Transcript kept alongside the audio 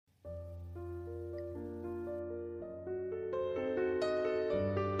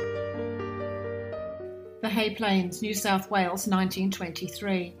The Hay Plains, New South Wales,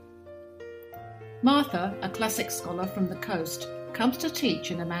 1923. Martha, a classic scholar from the coast, comes to teach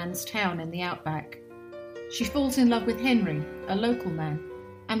in a man's town in the outback. She falls in love with Henry, a local man,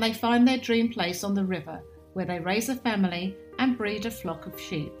 and they find their dream place on the river where they raise a family and breed a flock of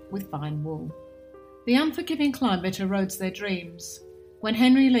sheep with fine wool. The unforgiving climate erodes their dreams. When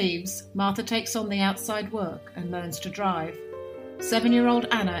Henry leaves, Martha takes on the outside work and learns to drive. 7-year-old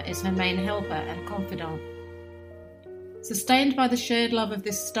Anna is her main helper and confidante. Sustained by the shared love of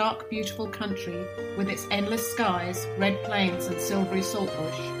this stark, beautiful country with its endless skies, red plains and silvery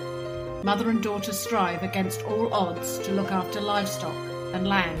saltbush, mother and daughter strive against all odds to look after livestock and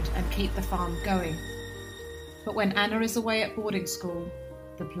land and keep the farm going. But when Anna is away at boarding school,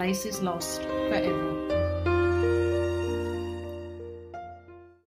 the place is lost forever.